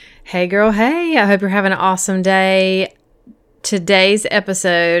Hey girl, hey, I hope you're having an awesome day. Today's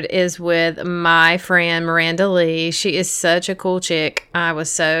episode is with my friend Miranda Lee. She is such a cool chick. I was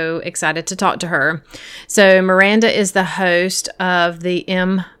so excited to talk to her. So Miranda is the host of the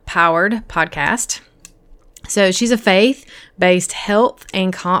Empowered podcast. So she's a faith-based health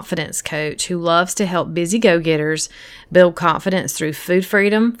and confidence coach who loves to help busy go-getters build confidence through food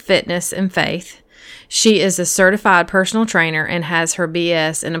freedom, fitness, and faith. She is a certified personal trainer and has her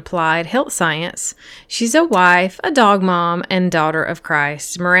BS in applied health science. She's a wife, a dog mom, and daughter of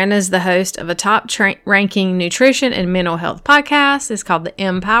Christ. Miranda is the host of a top-ranking nutrition and mental health podcast. It's called the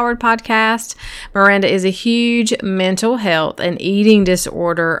Empowered Podcast. Miranda is a huge mental health and eating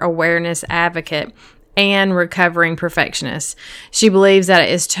disorder awareness advocate and recovering perfectionist. She believes that it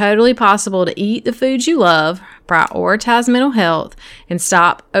is totally possible to eat the foods you love, prioritize mental health, and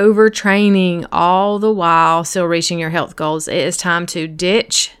stop overtraining all the while still reaching your health goals. It is time to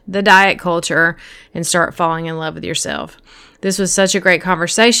ditch the diet culture and start falling in love with yourself. This was such a great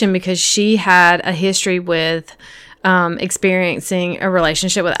conversation because she had a history with experiencing a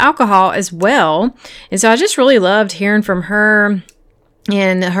relationship with alcohol as well. And so I just really loved hearing from her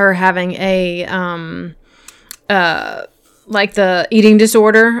and her having a like the eating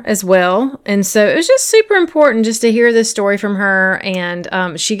disorder as well. And so it was just super important just to hear this story from her. And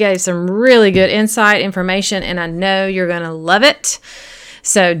she gave some really good insight information, and I know you're going to love it.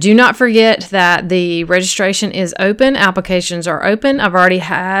 So do not forget that the registration is open. Applications are open. I've already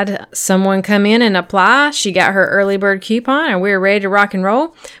had someone come in and apply. She got her early bird coupon, and we're ready to rock and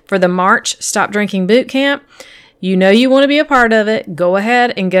roll for the March Stop Drinking Boot Camp. You know you want to be a part of it. Go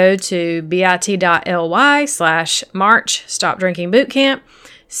ahead and go to bit.ly/March Stop Drinking Boot Camp.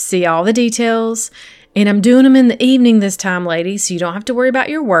 See all the details. And I'm doing them in the evening this time, ladies, so you don't have to worry about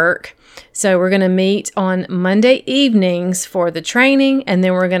your work. So we're going to meet on Monday evenings for the training, and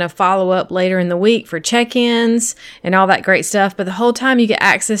then we're going to follow up later in the week for check-ins and all that great stuff. But the whole time you get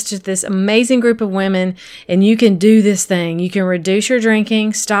access to this amazing group of women, and you can do this thing. You can reduce your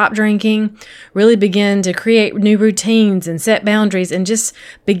drinking, stop drinking, really begin to create new routines and set boundaries, and just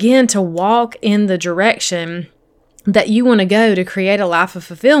begin to walk in the direction that you want to go to create a life of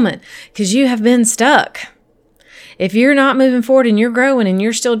fulfillment, because you have been stuck. If you're not moving forward and you're growing and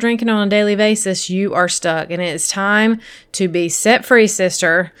you're still drinking on a daily basis, you are stuck. And it's time to be set free,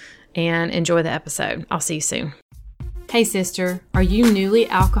 sister, and enjoy the episode. I'll see you soon. Hey, sister, are you newly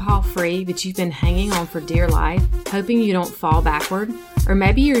alcohol free, but you've been hanging on for dear life, hoping you don't fall backward? Or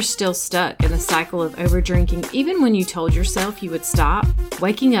maybe you're still stuck in a cycle of overdrinking even when you told yourself you would stop,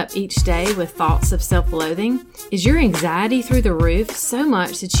 waking up each day with thoughts of self-loathing? Is your anxiety through the roof so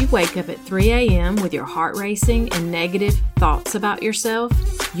much that you wake up at 3 a.m. with your heart racing and negative thoughts about yourself?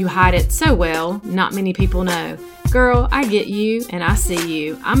 You hide it so well, not many people know. Girl, I get you and I see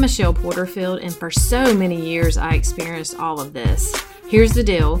you. I'm Michelle Porterfield, and for so many years I experienced all of this. Here's the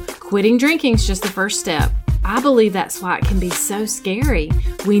deal. Quitting drinking is just the first step. I believe that's why it can be so scary.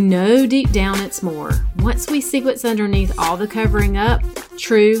 We know deep down it's more. Once we see what's underneath all the covering up,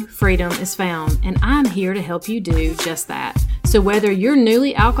 true freedom is found, and I'm here to help you do just that. So whether you're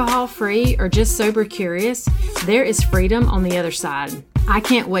newly alcohol-free or just sober curious, there is freedom on the other side. I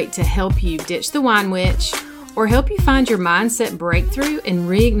can't wait to help you ditch the wine witch, or help you find your mindset breakthrough and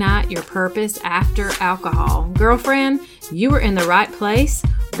reignite your purpose after alcohol. Girlfriend, you are in the right place.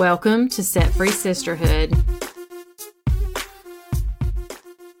 Welcome to Set Free Sisterhood.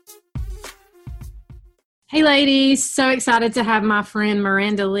 Hey ladies, so excited to have my friend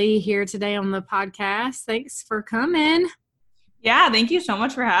Miranda Lee here today on the podcast. Thanks for coming. Yeah, thank you so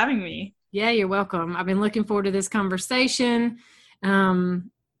much for having me. Yeah, you're welcome. I've been looking forward to this conversation.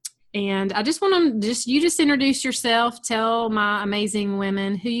 And I just want to just introduce yourself, tell my amazing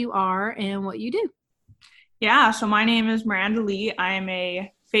women who you are and what you do. Yeah, so my name is Miranda Lee. I am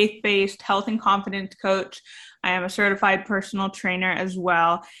a faith-based health and confidence coach. I am a certified personal trainer as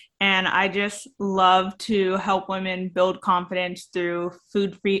well. And I just love to help women build confidence through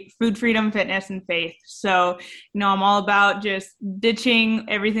food freedom, fitness, and faith. So, I'm all about just ditching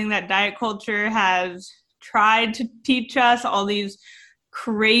everything that diet culture has tried to teach us, all these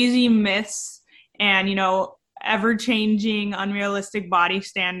crazy myths and, ever-changing, unrealistic body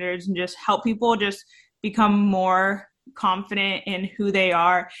standards, and just help people just become more confident in who they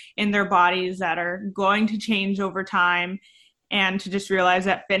are in their bodies that are going to change over time, and to just realize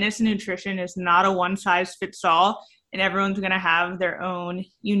that fitness and nutrition is not a one-size-fits-all, and everyone's going to have their own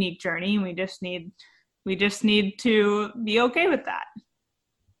unique journey. And we just need to be okay with that.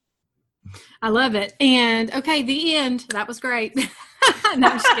 I love it. And okay, the end. That was great. No,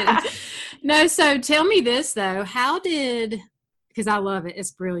 I'm just kidding. No, so tell me this though. How did because I love it.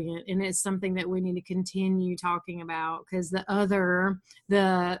 It's brilliant. And it's something that we need to continue talking about, because the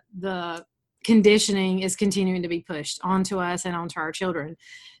conditioning is continuing to be pushed onto us and onto our children.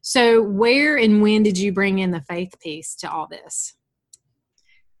 So where and when did you bring in the faith piece to all this?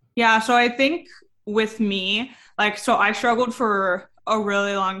 Yeah, so I think with me, like, so I struggled for a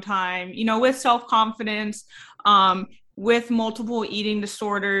really long time, with self-confidence, with multiple eating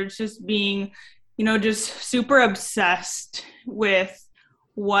disorders, just being, just super obsessed with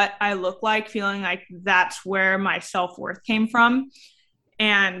what I look like, feeling like that's where my self-worth came from.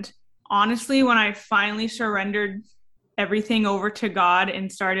 And honestly, when I finally surrendered everything over to God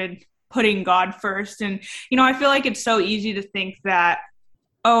and started putting God first, and, I feel like it's so easy to think that,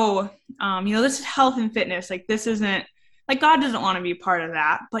 this is health and fitness. Like, this isn't, like, God doesn't want to be part of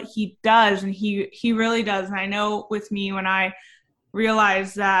that, but he does. And he really does. And I know with me, when I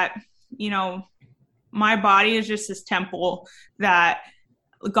realized that, my body is just this temple that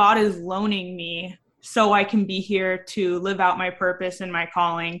God is loaning me so I can be here to live out my purpose and my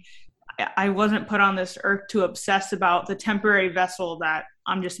calling. I wasn't put on this earth to obsess about the temporary vessel that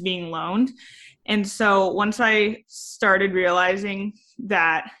I'm just being loaned. And so once I started realizing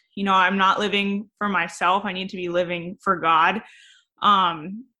that, I'm not living for myself, I need to be living for God.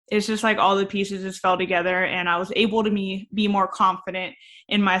 It's just like all the pieces just fell together, and I was able to be more confident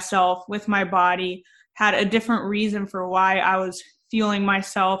in myself with my body, had a different reason for why I was fueling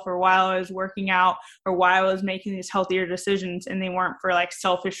myself, or while I was working out, or why I was making these healthier decisions. And they weren't for like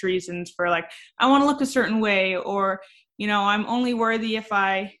selfish reasons, for like, I want to look a certain way, or, I'm only worthy if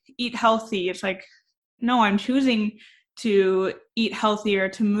I eat healthy. It's like, no, I'm choosing to eat healthier,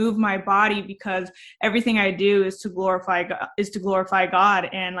 to move my body, because everything I do is to glorify God.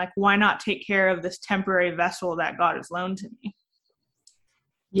 And like, why not take care of this temporary vessel that God has loaned to me?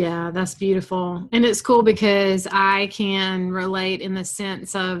 Yeah, that's beautiful. And it's cool because I can relate in the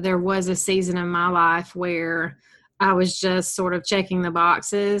sense of, there was a season in my life where I was just sort of checking the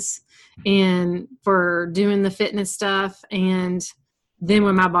boxes and for doing the fitness stuff. And then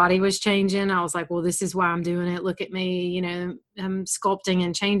when my body was changing, I was like, well, this is why I'm doing it. Look at me, I'm sculpting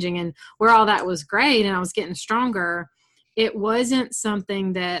and changing, and where all that was great and I was getting stronger, it wasn't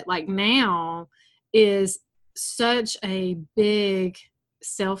something that, like, now is such a big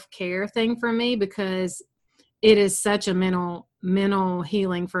self-care thing for me, because it is such a mental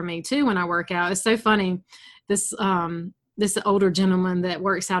healing for me too when I work out. It's so funny. This older gentleman that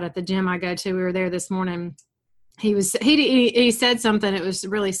works out at the gym I go to, we were there this morning. He said something, it was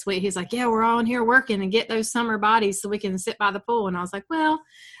really sweet. He's like, yeah, we're all in here working and get those summer bodies so we can sit by the pool. And I was like, well,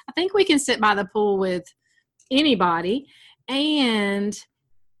 I think we can sit by the pool with anybody. And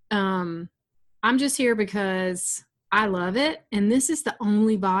I'm just here because I love it. And this is the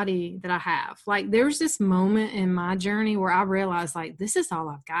only body that I have. Like, there was this moment in my journey where I realized, like, this is all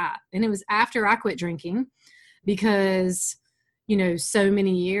I've got. And it was after I quit drinking, because, so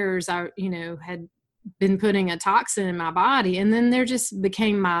many years I, had been putting a toxin in my body. And then there just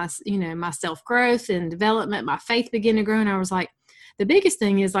became my self-growth and development. My faith began to grow. And I was like, the biggest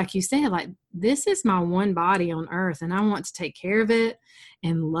thing is, like you said, like, this is my one body on earth, and I want to take care of it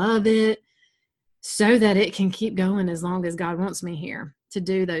and love it, so that it can keep going as long as God wants me here to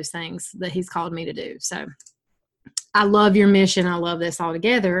do those things that he's called me to do. So I love your mission. I love this all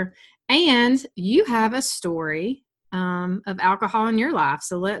together. And you have a story of alcohol in your life.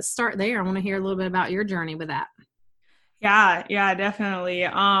 So let's start there. I want to hear a little bit about your journey with that. Yeah, definitely.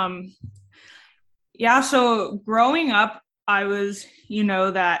 So growing up, I was,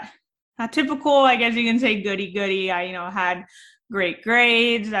 that typical, I guess you can say, goody. I, had great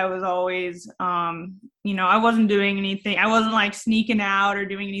grades. I was always, I wasn't doing anything. I wasn't like sneaking out or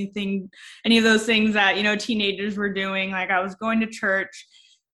doing any of those things that, teenagers were doing. Like, I was going to church,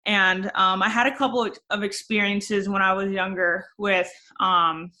 and I had a couple of experiences when I was younger with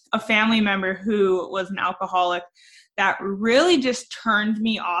a family member who was an alcoholic that really just turned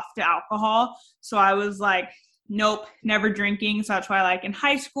me off to alcohol. So I was like, nope, never drinking. So that's why, like, in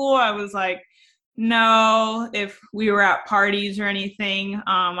high school, I was like, no, if we were at parties or anything,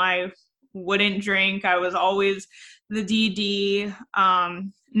 I wouldn't drink. I was always the DD,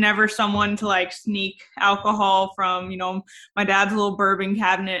 never someone to like sneak alcohol from, my dad's little bourbon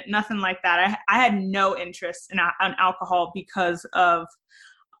cabinet, nothing like that. I had no interest in alcohol because of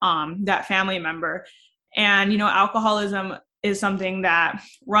that family member. And, alcoholism is something that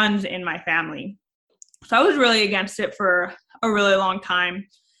runs in my family. So I was really against it for a really long time.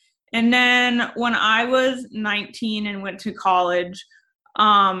 And then when I was 19 and went to college,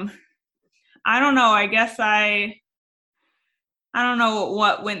 I don't know, I guess I don't know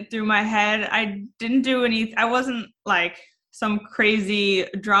what went through my head. I didn't do anything. I wasn't like some crazy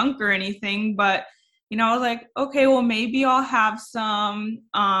drunk or anything, but I was like, okay, well, maybe I'll have some,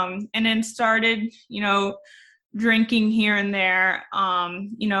 and then started, drinking here and there,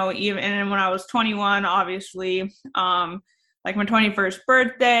 even, and then when I was 21, obviously, like my 21st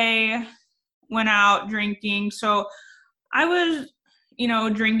birthday, went out drinking. So I was,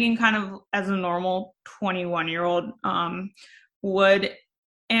 drinking kind of as a normal 21-year-old would.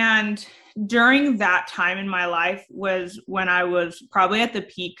 And during that time in my life was when I was probably at the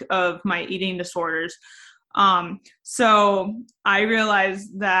peak of my eating disorders. So I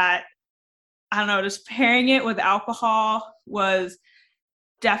realized that, I don't know, just pairing it with alcohol was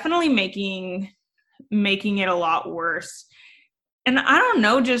definitely making it a lot worse. And I don't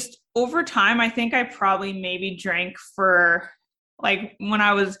know, just over time, I think I probably maybe drank for like when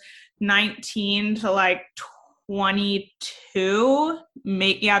I was 19 to like 22,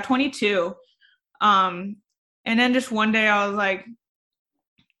 22. And then just one day I was like,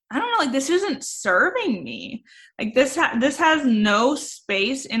 I don't know, like this isn't serving me. Like this has no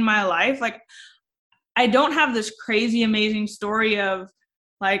space in my life. Like I don't have this crazy, amazing story of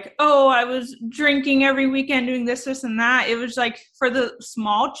like, oh, I was drinking every weekend doing this, and that. It was like for the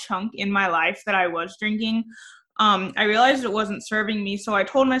small chunk in my life that I was drinking, I realized it wasn't serving me. So I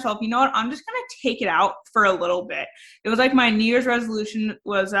told myself, you know what, I'm just going to take it out for a little bit. It was like my New Year's resolution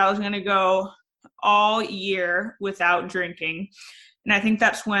was I was going to go all year without drinking. And I think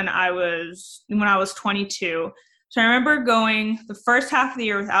that's when I was 22. So I remember going the first half of the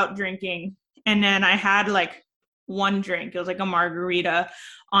year without drinking. And then I had like one drink. It was like a margarita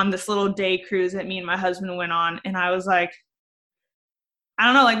on this little day cruise that me and my husband went on. And I was like, I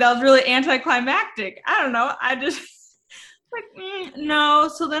don't know, like that was really anticlimactic. I don't know. I just like, no.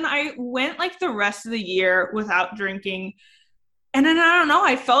 So then I went like the rest of the year without drinking. And then I don't know,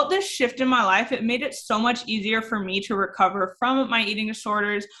 I felt this shift in my life. It made it so much easier for me to recover from my eating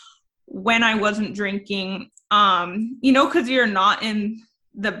disorders when I wasn't drinking, because you're not in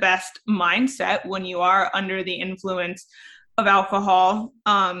the best mindset when you are under the influence of alcohol.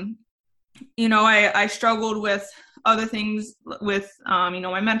 I struggled with other things with,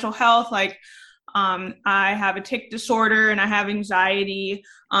 my mental health, like I have a tic disorder and I have anxiety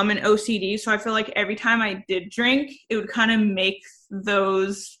and OCD. So I feel like every time I did drink, it would kind of make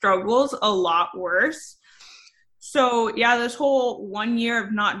those struggles a lot worse. So yeah, this whole 1 year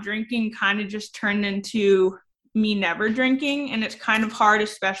of not drinking kind of just turned into me never drinking. And it's kind of hard,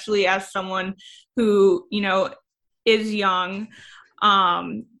 especially as someone who, is young,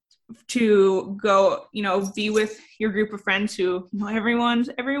 to go, be with your group of friends who, everyone's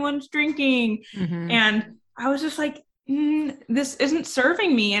drinking. Mm-hmm. And I was just like, this isn't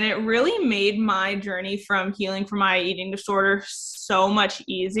serving me. And it really made my journey from healing from my eating disorder so much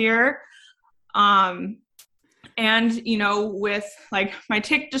easier. And, with like my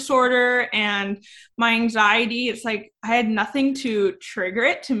tic disorder and my anxiety, it's like I had nothing to trigger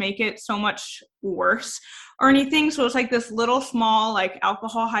it to make it so much worse or anything. So it's like this little small like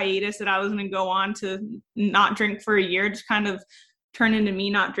alcohol hiatus that I was going to go on to not drink for a year just kind of turned into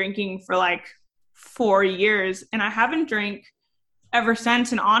me not drinking for like 4 years. And I haven't drank ever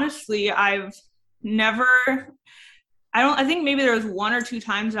since. And honestly, I think maybe there was 1 or 2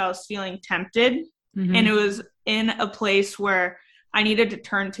 times I was feeling tempted. Mm-hmm. And it was in a place where I needed to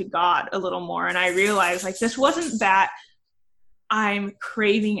turn to God a little more. And I realized like this wasn't that I'm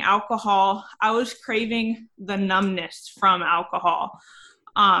craving alcohol. I was craving the numbness from alcohol.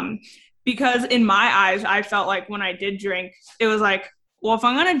 Because in my eyes, I felt like when I did drink, it was like, well, if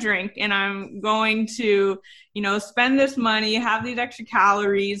I'm going to drink and I'm going to, spend this money, have these extra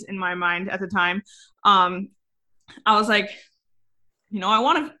calories in my mind at the time, I was like,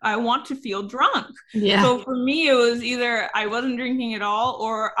 I want to feel drunk. Yeah. So for me, it was either I wasn't drinking at all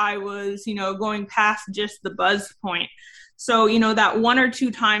or I was, going past just the buzz point. So, that 1 or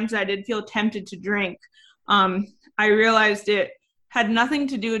 2 times I did feel tempted to drink, I realized it had nothing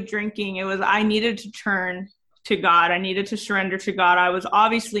to do with drinking. It was I needed to turn to God. I needed to surrender to God. I was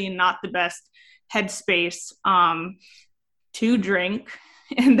obviously not the best headspace to drink.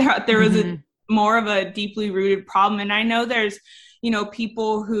 And there was mm-hmm. more of a deeply rooted problem. And I know there's,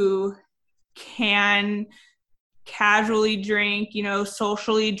 people who can casually drink,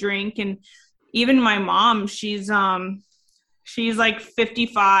 socially drink. And even my mom, she's like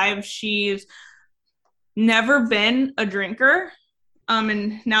 55. She's never been a drinker.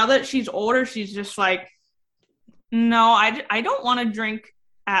 And now that she's older, she's just like, no, I don't want to drink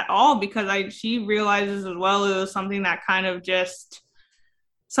at all, because she realizes as well it was something that kind of just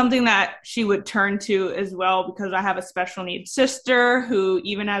something that she would turn to as well, because I have a special needs sister who,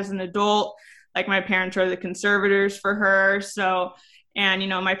 even as an adult, like my parents are the conservators for her. So, and,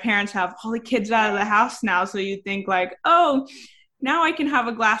 my parents have all the kids out of the house now. So you think like, oh, now I can have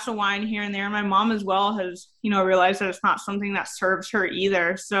a glass of wine here and there. And my mom as well has, realized that it's not something that serves her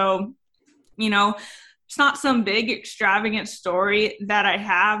either. So, it's not some big extravagant story that I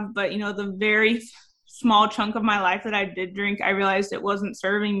have, but, the very small chunk of my life that I did drink, I realized it wasn't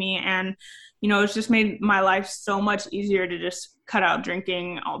serving me. And, it's just made my life so much easier to just cut out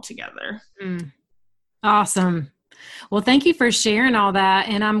drinking altogether. Awesome. Well, thank you for sharing all that.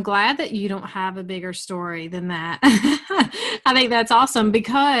 And I'm glad that you don't have a bigger story than that. I think that's awesome,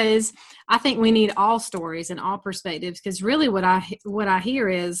 because I think we need all stories and all perspectives, because really what I hear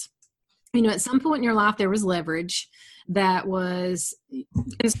is, at some point in your life, there was leverage that was,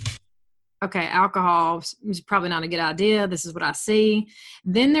 okay, alcohol is probably not a good idea. This is what I see.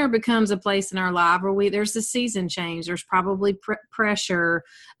 Then there becomes a place in our life where there's the season change. There's probably pressure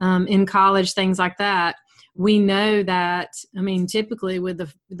in college, things like that. We know that, typically with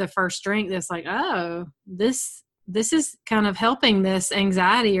the first drink, that's like, oh, this is kind of helping this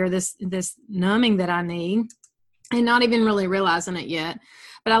anxiety or this numbing that I need, and not even really realizing it yet.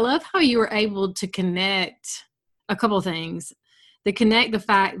 But I love how you were able to connect a couple of things. Connect the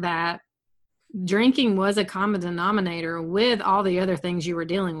fact that drinking was a common denominator with all the other things you were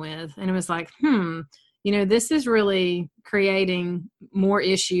dealing with. And it was like, this is really creating more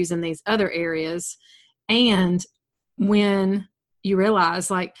issues in these other areas. And when you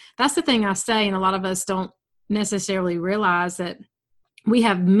realize, like, that's the thing I say, and a lot of us don't necessarily realize that we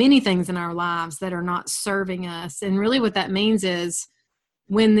have many things in our lives that are not serving us. And really what that means is,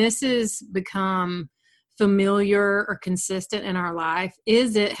 when this has become familiar or consistent in our life,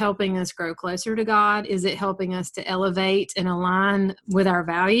 is it helping us grow closer to God? Is it helping us to elevate and align with our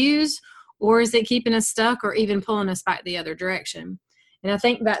values? Or is it keeping us stuck or even pulling us back the other direction? And I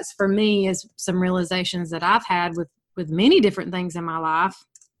think that's, for me, is some realizations that I've had with many different things in my life.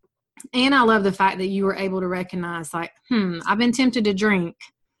 And I love the fact that you were able to recognize, like, I've been tempted to drink.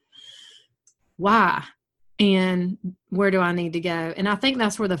 Why? And where do I need to go? And I think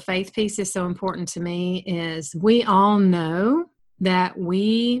that's where the faith piece is so important to me, is we all know that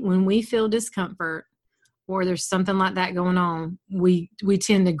when we feel discomfort or there's something like that going on, we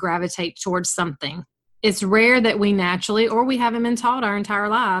tend to gravitate towards something. It's rare that we naturally, or we haven't been taught our entire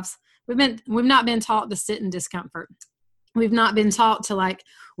lives. We've not been taught to sit in discomfort. We've not been taught to, like,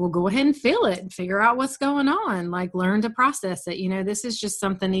 well, go ahead and feel it and figure out what's going on, like learn to process it. This is just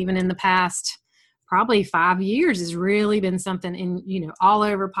something even in the past, probably 5 years, has really been something in, all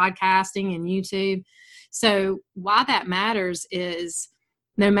over podcasting and YouTube. So why that matters is,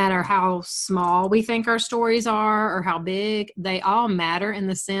 no matter how small we think our stories are or how big, they all matter in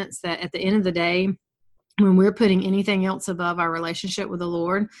the sense that at the end of the day, when we're putting anything else above our relationship with the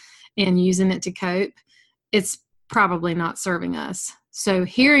Lord and using it to cope, it's probably not serving us. So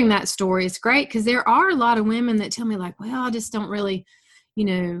hearing that story is great, because there are a lot of women that tell me, like, well, I just don't really,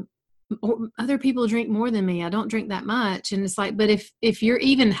 other people drink more than me. I don't drink that much. And it's like, but if you're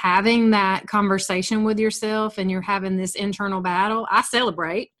even having that conversation with yourself and you're having this internal battle, I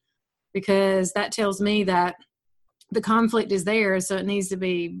celebrate, because that tells me that the conflict is there. So it needs to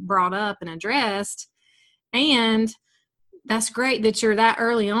be brought up and addressed. And that's great that you're that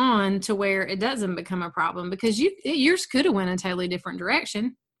early on to where it doesn't become a problem, because yours could have went a totally different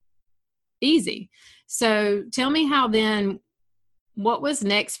direction. Easy. So tell me how then, what was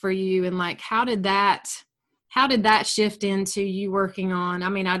next for you, and like, how did that shift into you working on,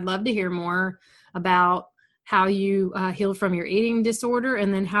 I'd love to hear more about how you healed from your eating disorder,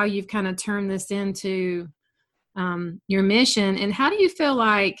 and then how you've kind of turned this into your mission. And how do you feel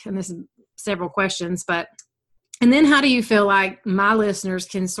like, and this is several questions, and then how do you feel like my listeners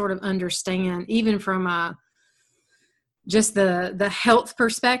can sort of understand, even from just the health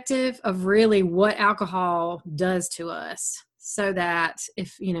perspective of really what alcohol does to us, so that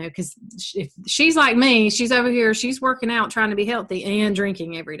because if she's like me, she's over here, she's working out, trying to be healthy and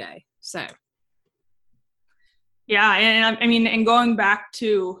drinking every day. So. Yeah. And going back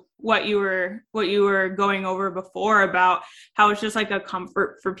to what you were going over before about how it's just like a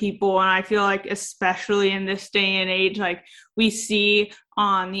comfort for people. And I feel like, especially in this day and age, like we see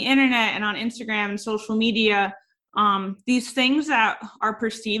on the internet and on Instagram and social media, these things that are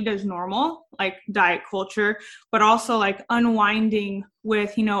perceived as normal, like diet culture, but also like unwinding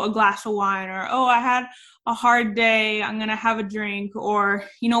with, a glass of wine, or, oh, I had a hard day, I'm going to have a drink, or,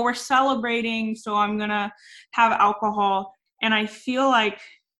 we're celebrating, so I'm going to have alcohol. And I feel like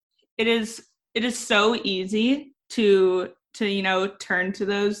it is so easy to turn to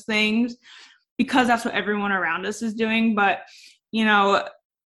those things, because that's what everyone around us is doing. But,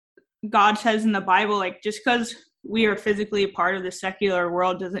 God says in the Bible, like just because we are physically a part of the secular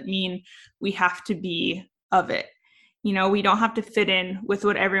world doesn't mean we have to be of it. You know, we don't have to fit in with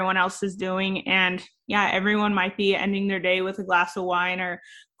what everyone else is doing. And yeah, everyone might be ending their day with a glass of wine or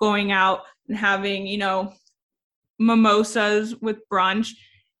going out and having, you know, mimosas with brunch.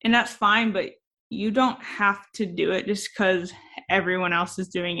 And that's fine, but you don't have to do it just because everyone else is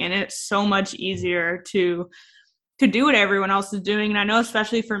doing it. And it's so much easier to do what everyone else is doing. And I know,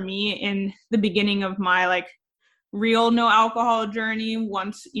 especially for me in the beginning of my like real no alcohol journey,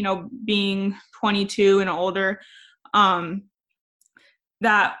 once, you know, being 22 and older,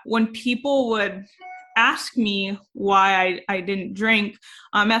 that when people would ask me why I didn't drink,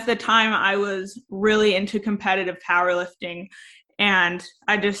 at the time I was really into competitive powerlifting. And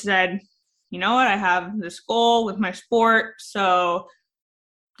I just said, you know what, I have this goal with my sport, so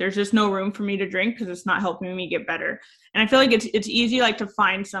there's just no room for me to drink because it's not helping me get better. And I feel like it's easy like to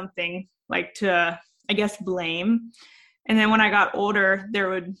find something like to, I guess, blame. And then when I got older, there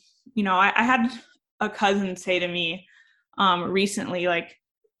would, you know, I had a cousin say to me recently, like,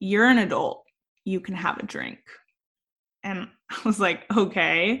 you're an adult, you can have a drink. And I was like,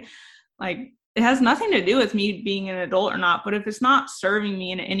 okay, like it has nothing to do with me being an adult or not, but if it's not serving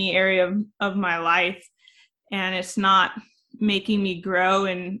me in any area of my life and it's not making me grow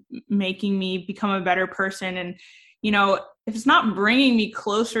and making me become a better person, and, you know, if it's not bringing me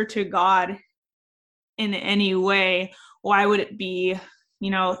closer to God in any way, why would it be,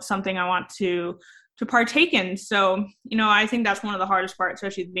 you know, something I want to partake in? So, you know, I think that's one of the hardest parts,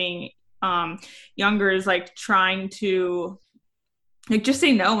 especially being younger, is like trying to like just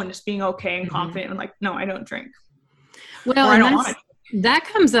say no and just being okay and confident and like, no, I don't drink. Well, or I don't want to. That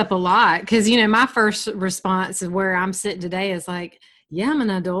comes up a lot because, you know, my first response is where I'm sitting today is like, yeah, I'm an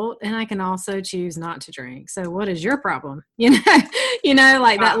adult and I can also choose not to drink. So what is your problem? You know,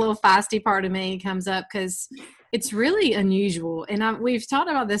 like that little feisty part of me comes up because it's really unusual. And we've talked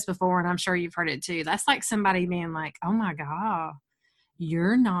about this before, and I'm sure you've heard it too. That's like somebody being like, oh my God,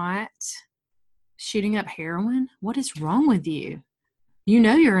 you're not shooting up heroin? What is wrong with you? You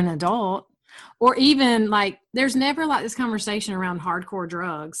know, you're an adult. Or even like, there's never like this conversation around hardcore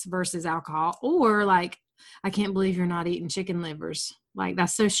drugs versus alcohol, or like, I can't believe you're not eating chicken livers. Like,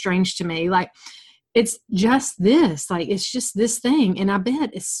 that's so strange to me. Like, it's just this, like, it's just this thing. And I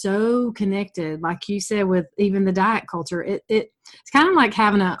bet it's so connected, like you said, with even the diet culture. It's kind of like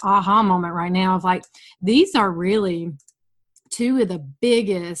having an aha moment right now of like, these are really two of the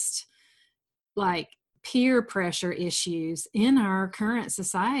biggest, like, peer pressure issues in our current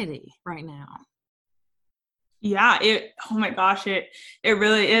society right now. Yeah, oh my gosh, it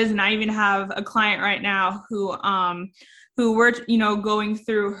really is. And I even have a client right now who we're, you know, going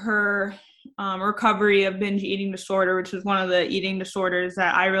through her recovery of binge eating disorder, which is one of the eating disorders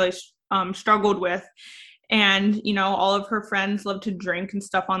that I really struggled with. And, you know, all of her friends love to drink and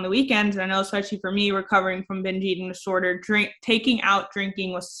stuff on the weekends. And I know, especially for me, recovering from binge eating disorder, taking out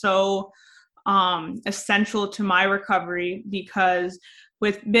drinking was so essential to my recovery, because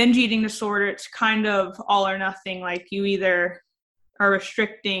with binge eating disorder, it's kind of all or nothing. Like, you either are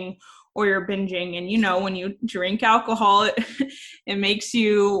restricting or you're binging. And, you know, when you drink alcohol, it makes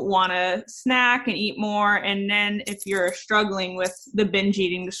you want to snack and eat more. And then if you're struggling with the binge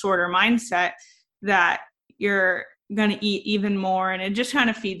eating disorder mindset, that you're going to eat even more. And it just kind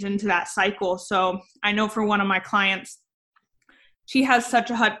of feeds into that cycle. So I know for one of my clients, she has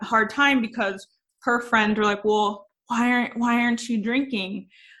such a hard time because her friends are like, well, why aren't you drinking?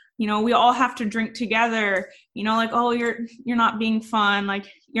 You know, we all have to drink together, you know, like, oh, you're not being fun, like,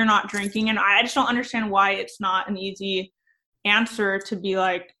 you're not drinking. And I just don't understand why it's not an easy answer to be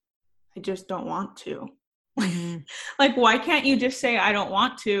like, I just don't want to. Mm-hmm. Like, why can't you just say, I don't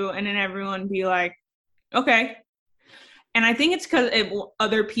want to? And then everyone be like, okay. And I think it's because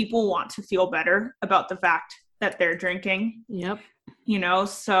other people want to feel better about the fact that they're drinking. Yep. You know,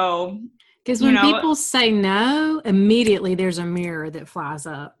 so. Because when people say no, immediately there's a mirror that flies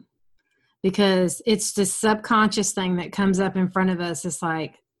up, because it's this subconscious thing that comes up in front of us. It's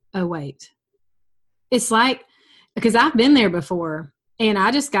like, oh, wait. It's like, because I've been there before, and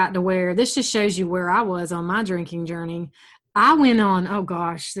I just got to where, this just shows you where I was on my drinking journey. I went on, oh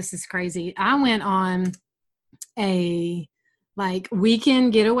gosh, this is crazy. I went on a like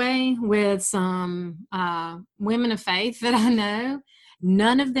weekend getaway with some women of faith that I know.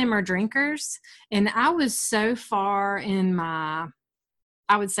 None of them are drinkers. And I was so far in my,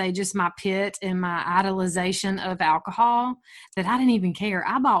 I would say, just my pit and my idolization of alcohol that I didn't even care.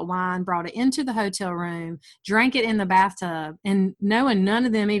 I bought wine, brought it into the hotel room, drank it in the bathtub, and knowing none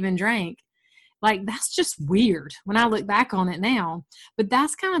of them even drank. Like, that's just weird when I look back on it now. But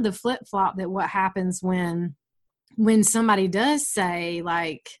that's kind of the flip flop that what happens when somebody does say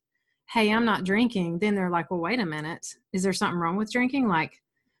like, hey, I'm not drinking, then they're like, well, wait a minute. Is there something wrong with drinking?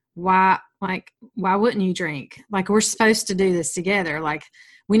 Why wouldn't you drink? Like, we're supposed to do this together. Like,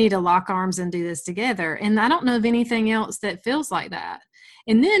 we need to lock arms and do this together. And I don't know of anything else that feels like that.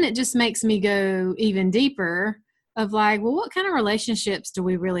 And then it just makes me go even deeper of like, well, what kind of relationships do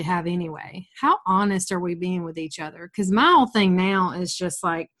we really have anyway? How honest are we being with each other? Because my whole thing now is just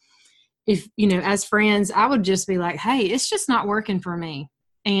like, if, as friends, I would just be like, hey, it's just not working for me.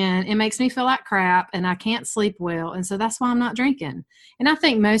 And it makes me feel like crap and I can't sleep well. And so that's why I'm not drinking. And I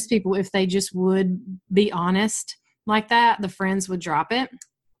think most people, if they just would be honest like that, the friends would drop it.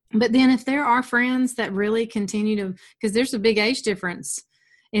 But then if there are friends that really continue to, because there's a big age difference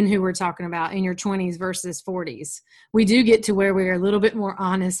in who we're talking about in your 20s versus 40s. We do get to where we're a little bit more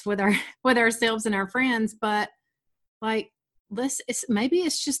honest with ourselves and our friends, but like, maybe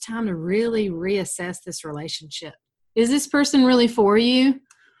it's just time to really reassess this relationship. Is this person really for you,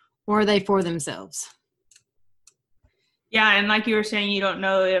 or are they for themselves? Yeah, and like you were saying, you don't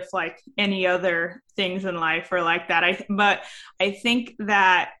know if like any other things in life are like that. But I think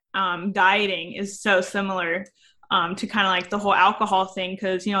that dieting is so similar to kind of like the whole alcohol thing,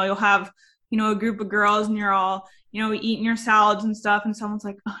 because you'll have a group of girls and you're all eating your salads and stuff, and someone's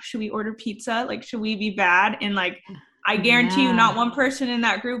like, oh, should we order pizza? Like, should we be bad? And like, I guarantee you not one person in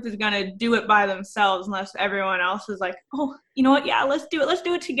that group is going to do it by themselves unless everyone else is like, oh, you know what? Yeah, let's do it. Let's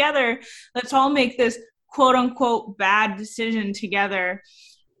do it together. Let's all make this quote unquote bad decision together.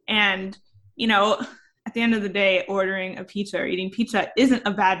 And, at the end of the day, ordering a pizza or eating pizza isn't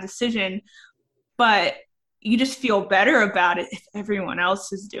a bad decision, but you just feel better about it if everyone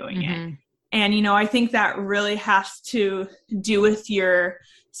else is doing it. And, I think that really has to do with your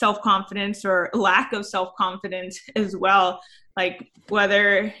self-confidence or lack of self-confidence as well. Like,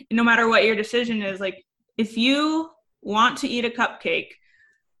 no matter what your decision is, like, if you want to eat a cupcake,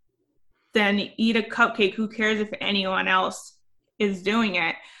 then eat a cupcake. Who cares if anyone else is doing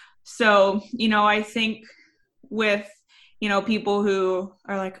it? So, I think with, people who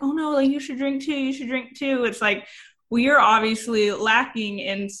are like, oh no, like, you should drink too. It's like, we are obviously lacking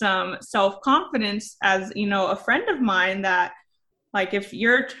in some self-confidence as, a friend of mine that, like, if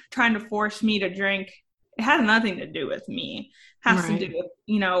you're trying to force me to drink, it has nothing to do with me. It has to do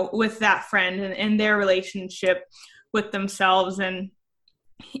with, with that friend and their relationship with themselves. And,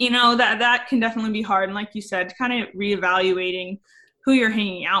 that can definitely be hard. And like you said, kind of reevaluating who you're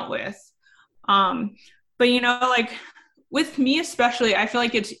hanging out with. But, like, with me especially, I feel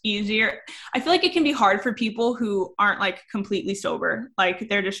like it's easier. I feel like it can be hard for people who aren't like completely sober. Like,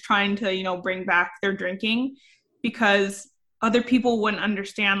 they're just trying to, bring back their drinking, because other people wouldn't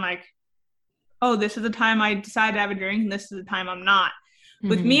understand, like, oh, this is the time I decide to have a drink and this is the time I'm not.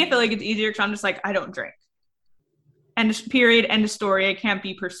 With me, I feel like it's easier because I'm just like, I don't drink. End of story. I can't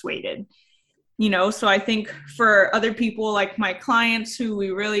be persuaded. So I think for other people, like my clients, who we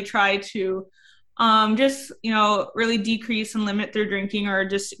really try to just, really decrease and limit their drinking, or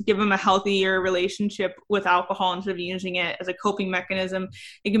just give them a healthier relationship with alcohol instead of using it as a coping mechanism,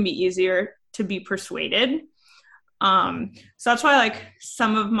 it can be easier to be persuaded. So that's why, like,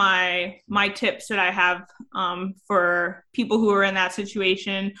 some of my tips that I have for people who are in that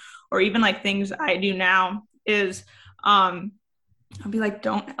situation, or even like things I do now, is I'll be like,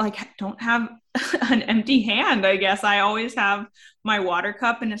 don't have an empty hand. I guess I always have my water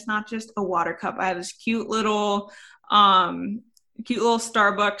cup, and it's not just a water cup. I have this cute little Starbucks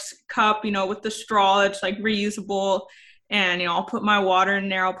cup, with the straw. It's like reusable. And, I'll put my water in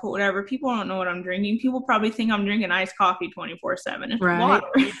there. I'll put whatever. People don't know what I'm drinking. People probably think I'm drinking iced coffee 24/7. It's water.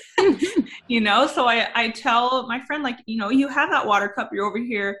 So I tell my friend, like, you have that water cup. You're over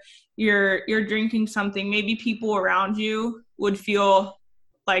here. You're drinking something. Maybe people around you would feel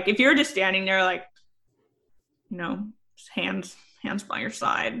like, if you're just standing there, like, hands by your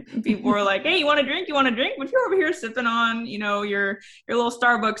side, and people are like, hey, you want to drink? But you're over here sipping on, your little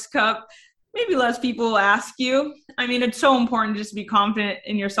Starbucks cup. Maybe less people ask you. I mean, it's so important just to be confident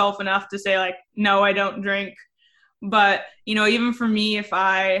in yourself enough to say, like, no, I don't drink. But, even for me, if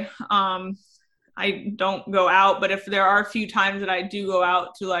I don't go out, but if there are a few times that I do go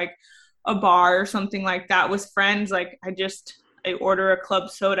out to like a bar or something like that with friends, like, I order a club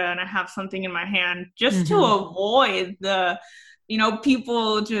soda and I have something in my hand just to avoid the,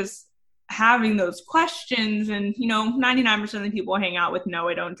 people just having those questions. And 99% of the people hang out with, no,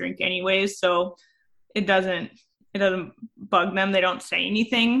 I don't drink anyways, so it doesn't bug them. They don't say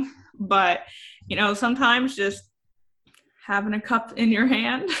anything. But sometimes just having a cup in your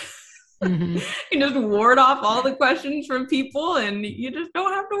hand Mm-hmm. You just ward off all the questions from people and you just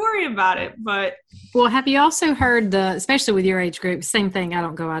don't have to worry about it. But well, have you also heard especially with your age group, same thing, I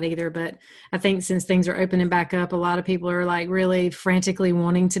don't go out either, but I think since things are opening back up, a lot of people are like really frantically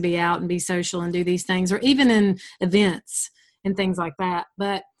wanting to be out and be social and do these things, or even in events and things like that.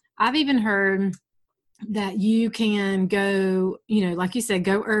 But I've even heard that you can go, like you said,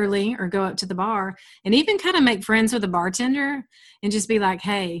 go early or go up to the bar and even kind of make friends with the bartender and just be like,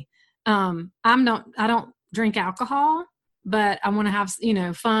 hey, I don't drink alcohol, but I want to have,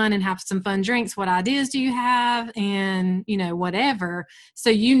 fun and have some fun drinks. What ideas do you have? And, whatever.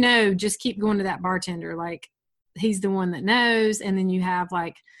 So, just keep going to that bartender. Like he's the one that knows. And then you have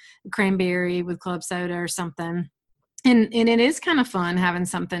like cranberry with club soda or something. And it is kind of fun having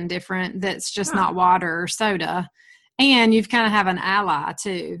something different that's just not water or soda. And you've kind of have an ally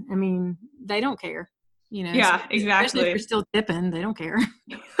too. I mean, they don't care, Yeah, exactly. Especially if you're still tipping, they don't care.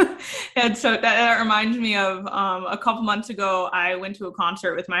 And so that reminds me of a couple months ago, I went to a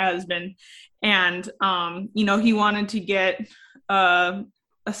concert with my husband and, he wanted to get a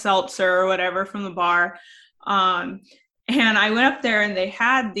seltzer or whatever from the bar. And I went up there and they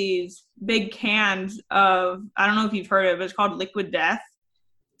had these big cans of, I don't know if you've heard of it, it's called Liquid Death.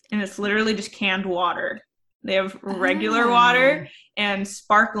 And it's literally just canned water. They have regular water and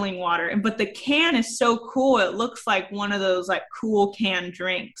sparkling water. But the can is so cool. It looks like one of those like cool canned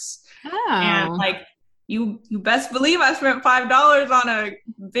drinks. Oh. And like you best believe I spent $5 on a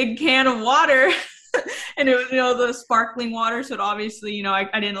big can of water. And it was, the sparkling water. So it obviously,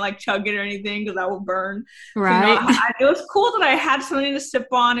 I didn't like chug it or anything because that will burn. Right. So, it was cool that I had something to sip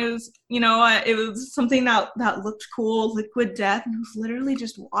on. It was, it was something that looked cool, Liquid Death. And it was literally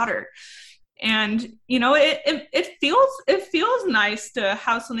just water. And, it feels nice to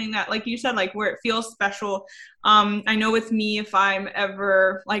have something that, like you said, like where it feels special. I know with me, if I'm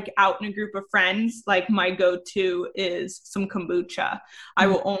ever like out in a group of friends, like my go-to is some kombucha. I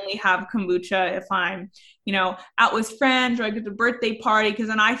will only have kombucha if I'm, out with friends or I get the birthday party, because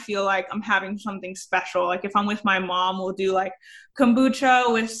then I feel like I'm having something special. Like if I'm with my mom, we'll do like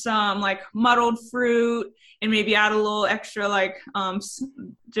kombucha with some like muddled fruit and maybe add a little extra like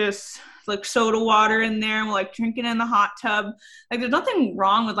just like soda water in there and we'll like drink it in the hot tub. Like there's nothing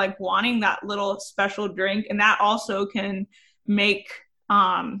wrong with like wanting that little special drink, and that also can make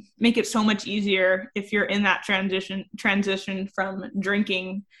it so much easier if you're in that transition from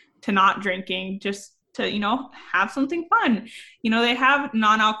drinking to not drinking, just to have something fun. They have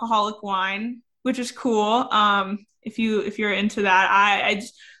non-alcoholic wine, which is cool. If you're into that. I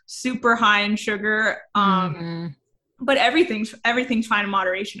just super high in sugar. But everything's fine in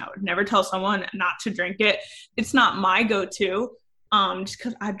moderation. I would never tell someone not to drink it. It's not my go-to, just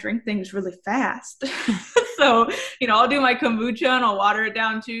because I drink things really fast. So, I'll do my kombucha and I'll water it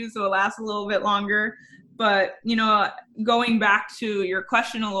down too, so it lasts a little bit longer. But, going back to your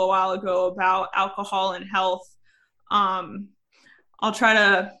question a little while ago about alcohol and health, I'll try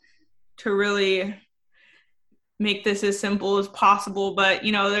to really make this as simple as possible. But,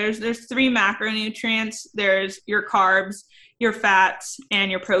 there's 3 macronutrients. There's your carbs, your fats, and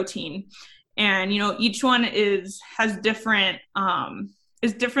your protein. And, each one has different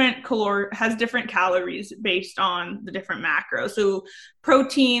calories based on the different macros. So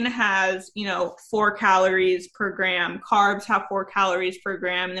protein has, 4 calories per gram. Carbs have 4 calories per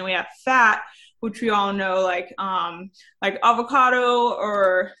gram. And then we have fat, which we all know, like avocado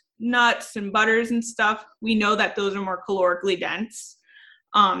or nuts and butters and stuff. We know that those are more calorically dense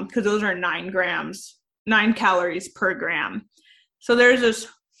because those are 9 calories per gram. So there's this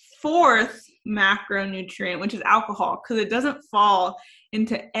 4th macronutrient, which is alcohol, because it doesn't fall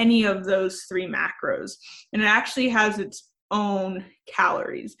into any of those 3 macros. And it actually has its own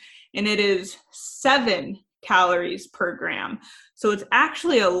calories, and it is 7 calories per gram. So it's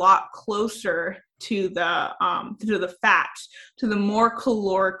actually a lot closer to the fats, to the more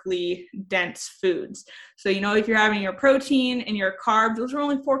calorically dense foods. So, if you're having your protein and your carbs, those are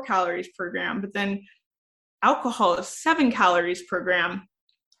only 4 calories per gram, but then alcohol is 7 calories per gram.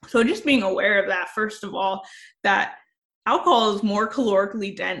 So just being aware of that, first of all, that alcohol is more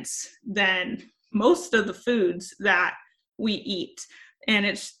calorically dense than most of the foods that we eat. And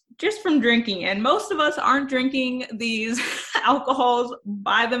it's just from drinking. And most of us aren't drinking these alcohols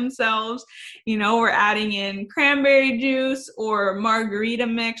by themselves. We're adding in cranberry juice or margarita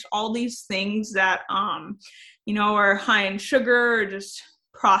mix, all these things that, are high in sugar or just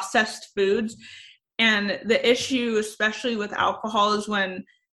processed foods. And the issue, especially with alcohol, is when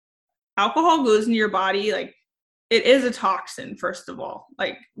alcohol goes into your body, like it is a toxin, first of all.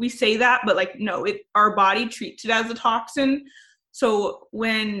 Like we say that, but like, no, our body treats it as a toxin. So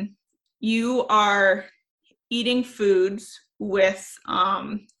when you are eating foods with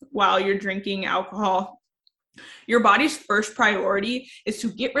while you're drinking alcohol, your body's first priority is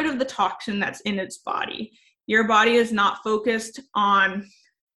to get rid of the toxin that's in its body. Your body is not focused on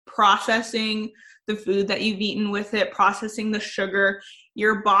processing the food that you've eaten with it, processing the sugar.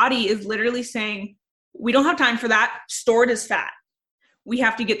 Your body is literally saying, we don't have time for that. Store it as fat. We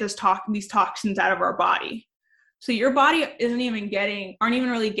have to get these toxins out of our body. So your body aren't even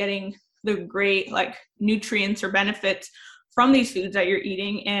really getting the great like nutrients or benefits from these foods that you're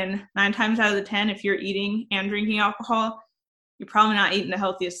eating. And 9 times out of the 10, if you're eating and drinking alcohol, you're probably not eating the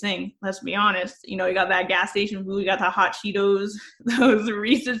healthiest thing. Let's be honest. You got that gas station food, you got the hot Cheetos, those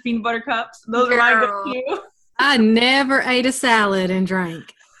Reese's peanut butter cups. Those are my go-to. I never ate a salad and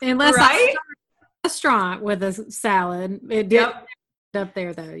drank unless I started a restaurant with a salad. It did up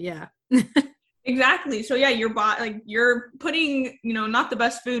there though. Yeah. Exactly. So yeah, your body, like you're putting, not the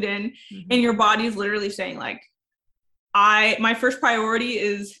best food in, and your body's literally saying like, my first priority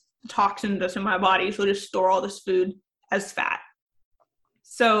is toxin that's in my body. So just store all this food as fat.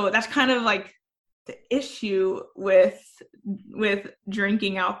 So that's kind of like the issue with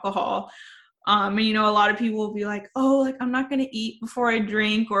drinking alcohol. And a lot of people will be like, oh, like I'm not going to eat before I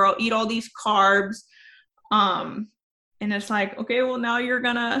drink, or I'll eat all these carbs. And it's like, okay, well now you're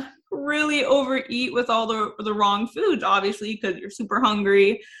going to really overeat with all the wrong foods, obviously, because you're super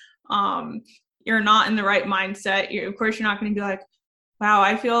hungry. You're not in the right mindset. Of course, you're not going to be like, wow,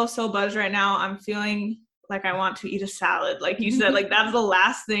 I feel so buzzed right now. I'm feeling like I want to eat a salad. Like you said, like that's the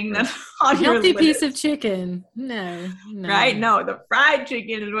last thing that's on your list. Healthy piece of chicken. No. Right? No, the fried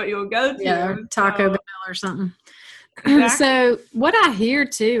chicken is what you'll go to. Yeah, Taco Bell or something. Exactly. So what I hear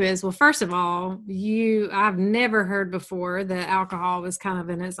too is, well, first of all, I've never heard before that alcohol was kind of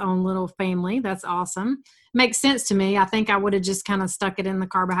in its own little family. That's awesome. Makes sense to me. I think I would have just kind of stuck it in the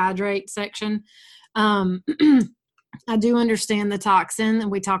carbohydrate section. I do understand the toxin,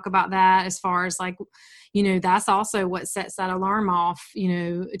 and we talk about that as far as like, that's also what sets that alarm off,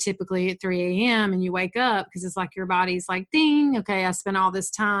 typically at 3 a.m. and you wake up because it's like your body's like, ding, okay, I spent all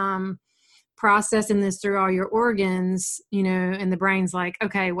this time processing this through all your organs, and the brain's like,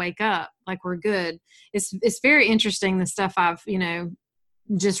 okay, wake up, like we're good. It's very interesting, the stuff I've,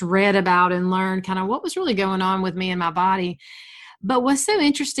 just read about and learned kind of what was really going on with me and my body. But what's so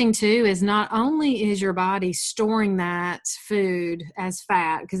interesting too is not only is your body storing that food as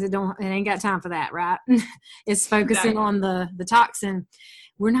fat, because it ain't got time for that, right? It's focusing on the toxin.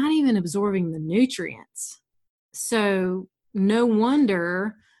 We're not even absorbing the nutrients. So no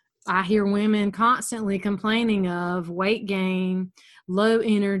wonder I hear women constantly complaining of weight gain, low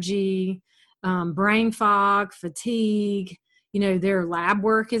energy, brain fog, fatigue. Their lab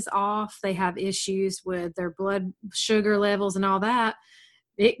work is off. They have issues with their blood sugar levels and all that.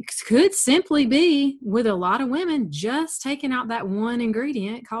 It could simply be, with a lot of women, just taking out that one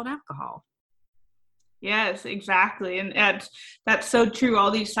ingredient called alcohol. Yes, exactly. And that's so true.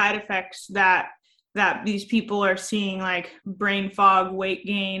 All these side effects that these people are seeing, like brain fog, weight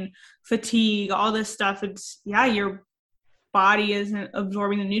gain, fatigue, all this stuff. Your body isn't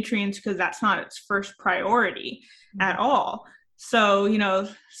absorbing the nutrients because that's not its first priority at all. So,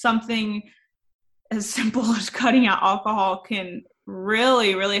 something as simple as cutting out alcohol can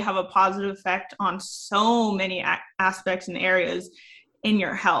really, really have a positive effect on so many aspects and areas in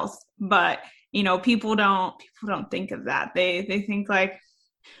your health. But, people don't think of that. They think like,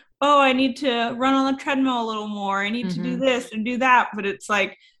 oh, I need to run on the treadmill a little more. I need to do this and do that. But it's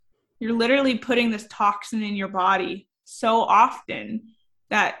like, you're literally putting this toxin in your body so often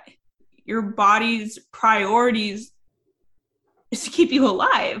that your body's priorities is to keep you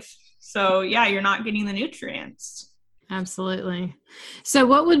alive. So yeah, you're not getting the nutrients. Absolutely. So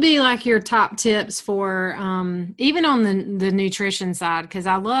what would be like your top tips for, even on the nutrition side? Because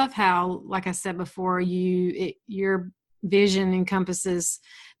I love how, like I said before, your vision encompasses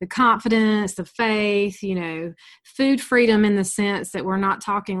the confidence, the faith, food freedom, in the sense that we're not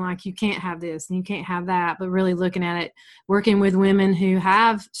talking like you can't have this and you can't have that, but really looking at it, working with women who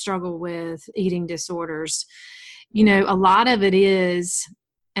have struggled with eating disorders. A lot of it is,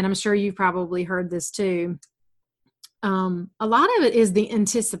 and I'm sure you've probably heard this too, a lot of it is the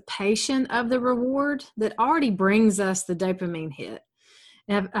anticipation of the reward that already brings us the dopamine hit.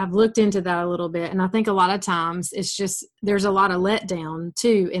 I've looked into that a little bit, and I think a lot of times it's just, there's a lot of letdown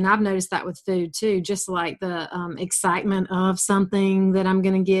too. And I've noticed that with food too, just like the excitement of something that I'm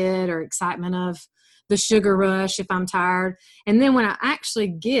going to get, or excitement of the sugar rush if I'm tired. And then when I actually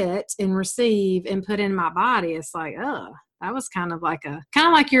get and receive and put in my body, it's like, oh, that was kind of like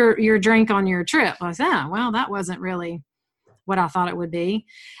your drink on your trip. I was, well, that wasn't really what I thought it would be.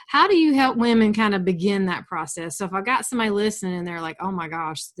 How do you help women kind of begin that process? So if I got somebody listening and they're like, oh my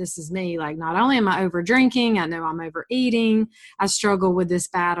gosh, this is me. Like, not only am I over drinking, I know I'm overeating. I struggle with this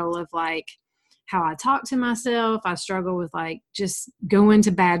battle of like how I talk to myself. I struggle with like just going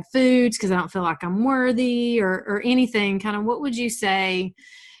to bad foods because I don't feel like I'm worthy or anything. Kind of what would you say?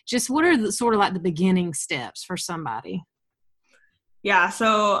 Just what are the sort of like the beginning steps for somebody? Yeah,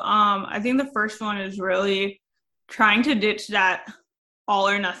 so I think the first one is really trying to ditch that all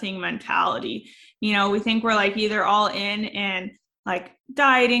or nothing mentality. You know, we think we're like either all in and like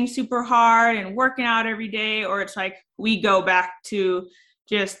dieting super hard and working out every day, or it's like we go back to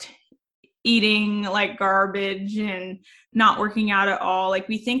just eating like garbage and not working out at all. Like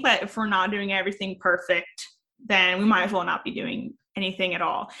we think that if we're not doing everything perfect, then we might as well not be doing anything at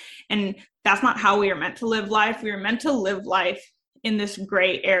all. And that's not how we are meant to live life. We are meant to live life in this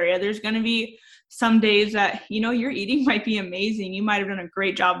gray area. There's going to be some days that, you know, your eating might be amazing. You might have done a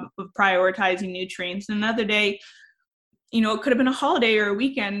great job of prioritizing nutrients. And another day, you know, it could have been a holiday or a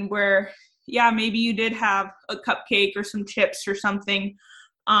weekend where, yeah, maybe you did have a cupcake or some chips or something,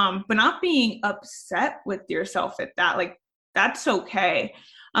 but not being upset with yourself at that. Like, that's okay.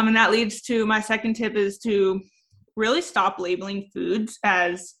 And that leads to my second tip is to really stop labeling foods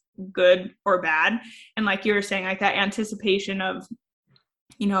as good or bad. And like you were saying, like that anticipation of,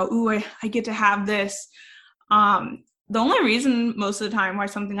 you know, ooh, I get to have this. The only reason most of the time why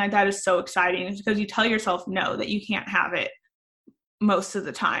something like that is so exciting is because you tell yourself no, that you can't have it most of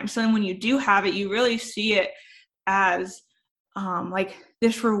the time. So then when you do have it, you really see it as like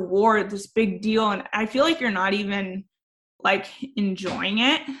this reward, this big deal. And I feel like you're not even like enjoying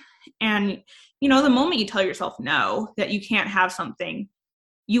it. And, you know, the moment you tell yourself no, that you can't have something,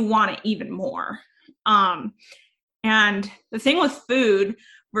 you want it even more. And the thing with food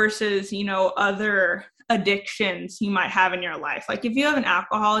versus, you know, other addictions you might have in your life, like if you have an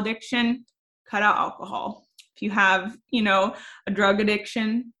alcohol addiction, cut out alcohol. If you have, you know, a drug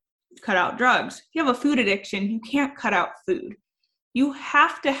addiction, cut out drugs. If you have a food addiction, you can't cut out food. You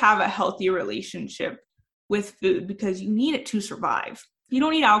have to have a healthy relationship with food because you need it to survive. You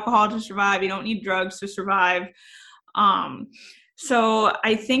don't need alcohol to survive. You don't need drugs to survive. So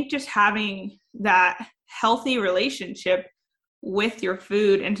I think just having that healthy relationship with your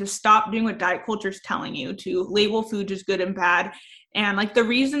food and to stop doing what diet culture is telling you, to label food as good and bad. And like the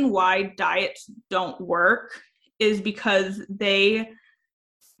reason why diets don't work is because they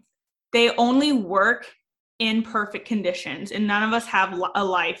only work in perfect conditions, and none of us have a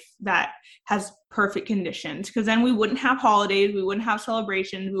life that has perfect conditions, because then we wouldn't have holidays, we wouldn't have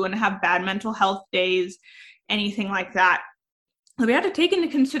celebrations, we wouldn't have bad mental health days, anything like that. So we have to take into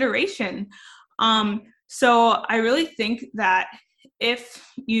consideration. So I really think that if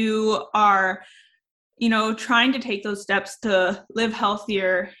you are, you know, trying to take those steps to live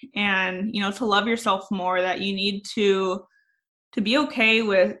healthier and, you know, to love yourself more, that you need to be okay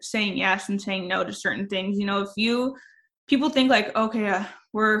with saying yes and saying no to certain things. You know, if people think like, okay,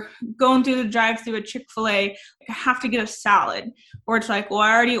 we're going through the drive-through at Chick-fil-A, like, I have to get a salad. Or it's like, well,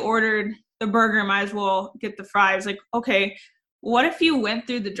 I already ordered the burger, might as well get the fries. Like, okay, what if you went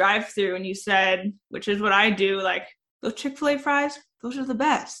through the drive-through and you said, which is what I do, like, those Chick-fil-A fries, those are the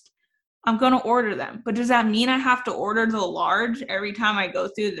best. I'm going to order them. But does that mean I have to order the large every time I go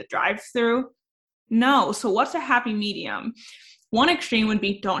through the drive-through? No. So what's a happy medium? One extreme would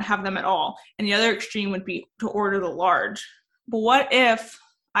be don't have them at all. And the other extreme would be to order the large. But what if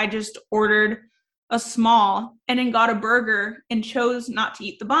I just ordered a small and then got a burger and chose not to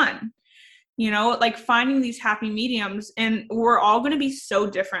eat the bun? You know, like finding these happy mediums, and we're all going to be so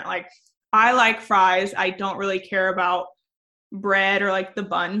different. Like I like fries. I don't really care about bread or like the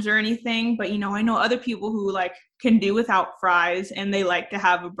buns or anything, but, you know, I know other people who like can do without fries and they like to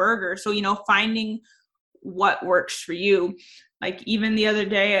have a burger. So, you know, finding what works for you. Like even the other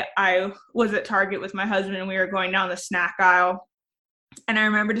day, I was at Target with my husband and we were going down the snack aisle. And I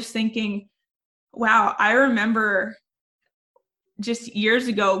remember just thinking, wow, I remember just years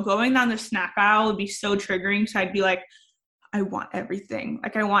ago going down the snack aisle would be so triggering. So I'd be like, I want everything.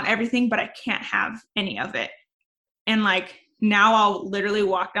 Like I want everything, but I can't have any of it. And like now I'll literally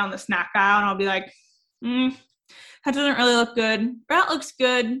walk down the snack aisle and I'll be like, that doesn't really look good. That looks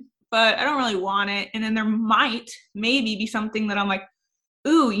good, but I don't really want it. And then there might maybe be something that I'm like,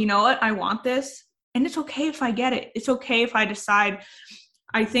 ooh, you know what? I want this. And it's okay if I get it. It's okay if I decide.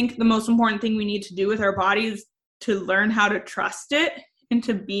 I think the most important thing we need to do with our body is to learn how to trust it and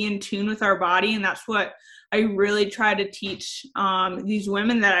to be in tune with our body. And that's what I really try to teach these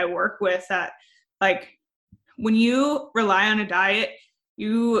women that I work with, that like when you rely on a diet,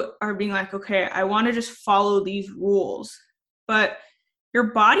 you are being like, okay, I want to just follow these rules. but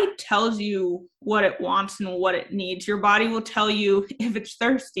your body tells you what it wants and what it needs. Your body will tell you if it's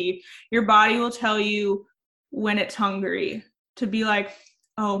thirsty. Your body will tell you when it's hungry, to be like,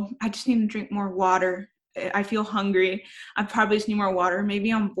 oh, I just need to drink more water. I feel hungry. I probably just need more water.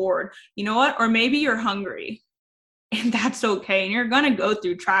 Maybe I'm bored. You know what? Or maybe you're hungry, and that's okay. And you're going to go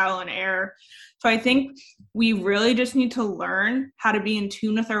through trial and error. So I think we really just need to learn how to be in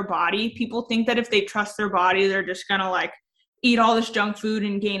tune with our body. People think that if they trust their body, they're just going to like eat all this junk food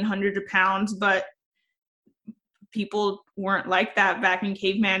and gain hundreds of pounds. But people weren't like that back in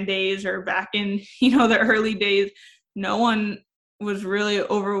caveman days or back in, the early days. No one was really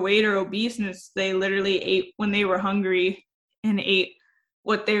overweight or obese, and they literally ate when they were hungry and ate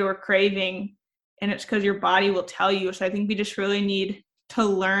what they were craving. And it's because your body will tell you. So I think we just really need to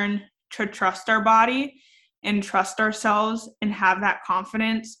learn to trust our body and trust ourselves and have that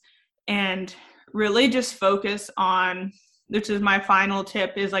confidence, and really just focus on, which is my final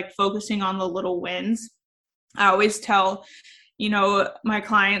tip, is like focusing on the little wins. I always tell, my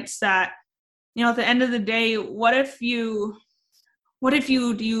clients that, at the end of the day, what if you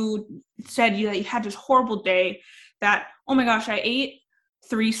said you had this horrible day that, oh my gosh, I ate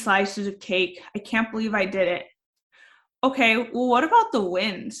 3 slices of cake. I can't believe I did it. Okay, well, what about the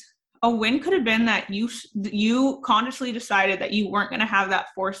wins? A win could have been that you consciously decided that you weren't going to have that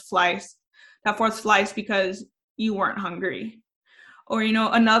fourth slice because you weren't hungry. Or,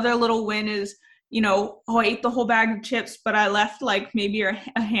 another little win is, I ate the whole bag of chips, but I left like maybe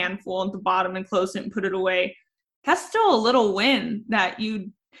a handful at the bottom and closed it and put it away. That's still a little win that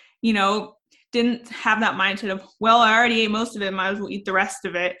you didn't have that mindset of, well, I already ate most of it, might as well eat the rest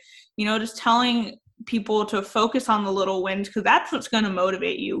of it. Just telling people to focus on the little wins, because that's what's going to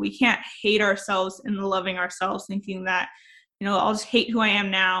motivate you. We can't hate ourselves and loving ourselves thinking that, I'll just hate who I am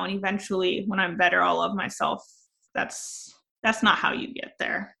now, and eventually when I'm better, I'll love myself. That's not how you get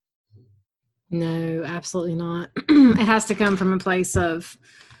there. No, absolutely not. It has to come from a place of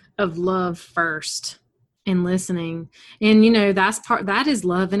love first. And listening. And, that is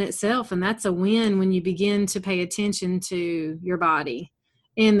love in itself. And that's a win when you begin to pay attention to your body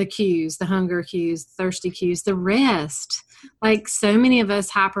and the cues, the hunger cues, thirsty cues, the rest. Like so many of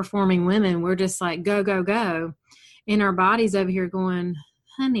us high performing women, we're just like, go, go, go. And our body's over here going,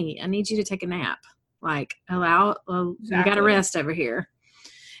 honey, I need you to take a nap. Like Exactly. You got to rest over here.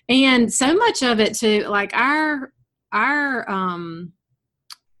 And so much of it too, like our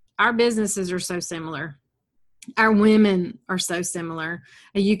businesses are so similar. Our women are so similar.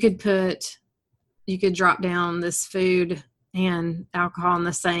 You could drop down this food and alcohol in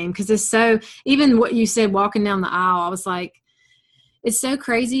the same, because it's so, even what you said, walking down the aisle, I was like, it's so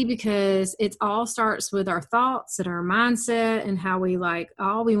crazy because it all starts with our thoughts and our mindset and how we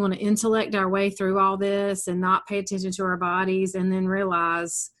we want to intellect our way through all this and not pay attention to our bodies, and then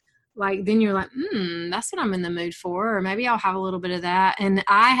realize then you're like, that's what I'm in the mood for, or maybe I'll have a little bit of that. And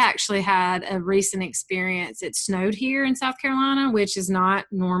I actually had a recent experience. It snowed here in South Carolina, which is not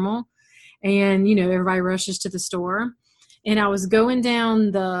normal. And, everybody rushes to the store. And I was going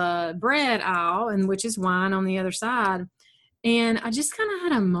down the bread aisle, and which is wine on the other side. And I just kind of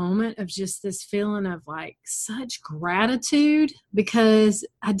had a moment of just this feeling of like such gratitude, because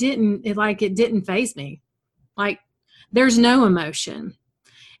it didn't faze me. Like there's no emotion.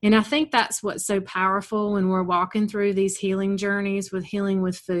 And I think that's what's so powerful when we're walking through these healing journeys with healing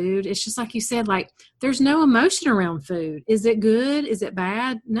with food. It's just like you said, like there's no emotion around food. Is it good? Is it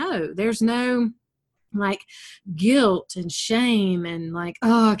bad? No, there's no like guilt and shame and like,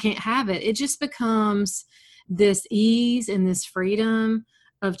 oh, I can't have it. It just becomes this ease and this freedom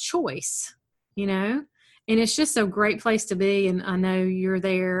of choice, and it's just a great place to be. And I know you're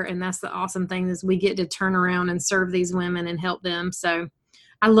there, and that's the awesome thing is we get to turn around and serve these women and help them. So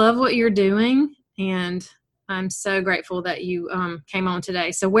I love what you're doing, and I'm so grateful that you came on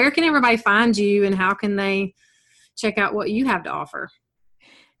today. So where can everybody find you, and how can they check out what you have to offer?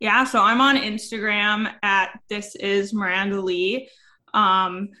 Yeah, so I'm on Instagram at This Is Miranda Lee.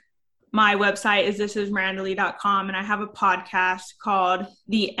 My website is thisismirandalee.com, and I have a podcast called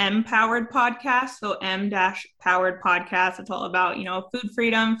the M-Powered Podcast, so M-Powered Podcast. It's all about, food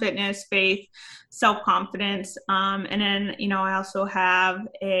freedom, fitness, faith, self-confidence. And then, I also have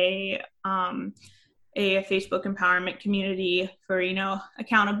a Facebook empowerment community for,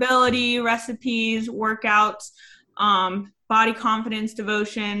 accountability, recipes, workouts, body confidence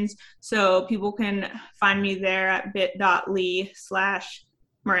devotions. So people can find me there at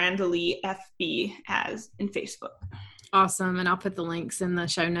bit.ly/Miranda Lee FB as in Facebook. Awesome. And I'll put the links in the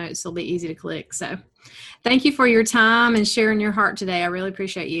show notes. So it'll be easy to click. So thank you for your time and sharing your heart today. I really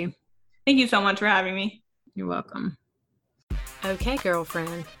appreciate you. Thank you so much for having me. You're welcome. Okay,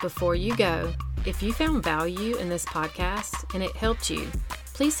 girlfriend, before you go, if you found value in this podcast and it helped you,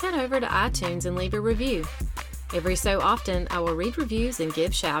 please head over to iTunes and leave a review. Every so often, I will read reviews and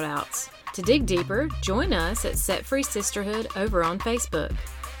give shout outs. To dig deeper, join us at Set Free Sisterhood over on Facebook.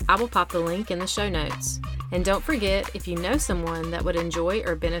 I will pop the link in the show notes. And don't forget, if you know someone that would enjoy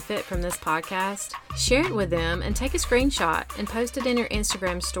or benefit from this podcast, share it with them and take a screenshot and post it in your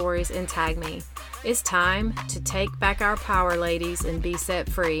Instagram stories and tag me. It's time to take back our power, ladies, and be set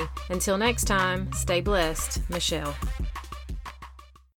free. Until next time, stay blessed. Michelle.